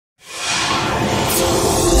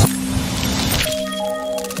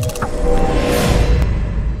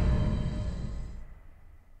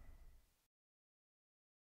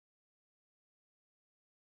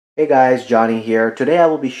Hey guys, Johnny here. Today I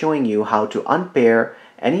will be showing you how to unpair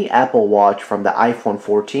any Apple Watch from the iPhone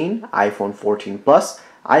 14, iPhone 14 Plus,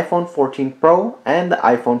 iPhone 14 Pro, and the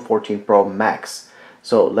iPhone 14 Pro Max.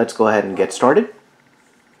 So let's go ahead and get started.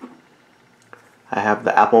 I have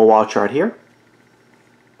the Apple Watch right here.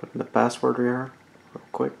 Put in the password here real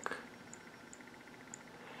quick.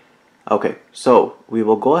 Okay, so we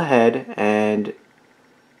will go ahead and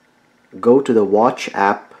go to the Watch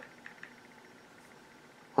app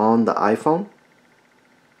on the iPhone.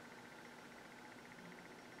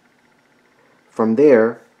 From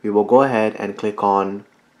there, we will go ahead and click on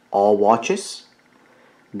All Watches.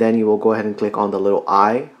 Then you will go ahead and click on the little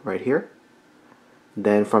eye right here.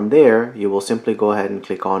 Then from there, you will simply go ahead and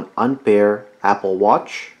click on Unpair Apple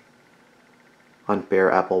Watch.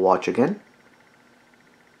 Unpair Apple Watch again.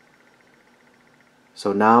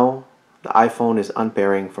 So now the iPhone is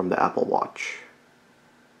unpairing from the Apple Watch.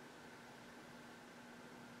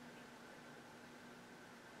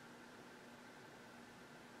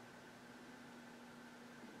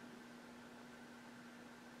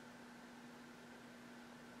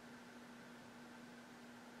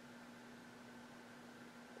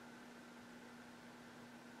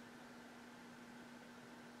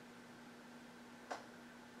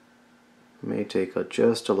 May take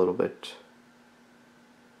just a little bit.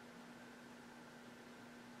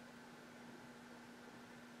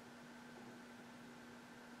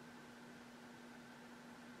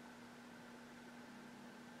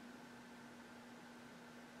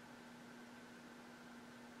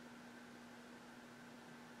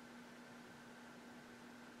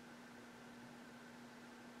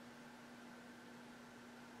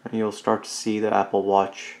 And you'll start to see the Apple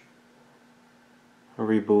Watch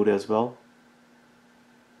reboot as well.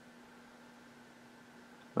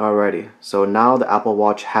 Alrighty, so now the Apple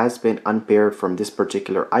Watch has been unpaired from this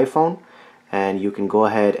particular iPhone, and you can go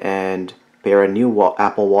ahead and pair a new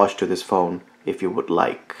Apple Watch to this phone if you would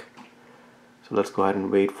like. So let's go ahead and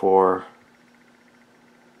wait for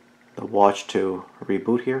the watch to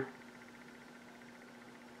reboot here.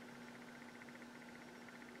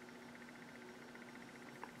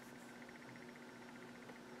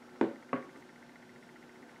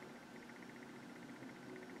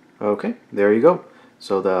 Okay, there you go.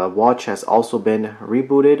 So the watch has also been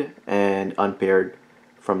rebooted and unpaired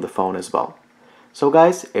from the phone as well. So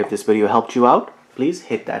guys, if this video helped you out, please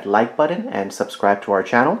hit that like button and subscribe to our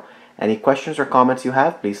channel. Any questions or comments you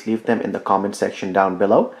have, please leave them in the comment section down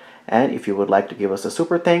below. And if you would like to give us a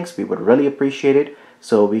super thanks, we would really appreciate it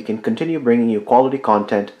so we can continue bringing you quality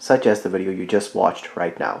content such as the video you just watched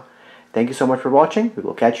right now. Thank you so much for watching. We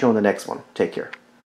will catch you on the next one. Take care.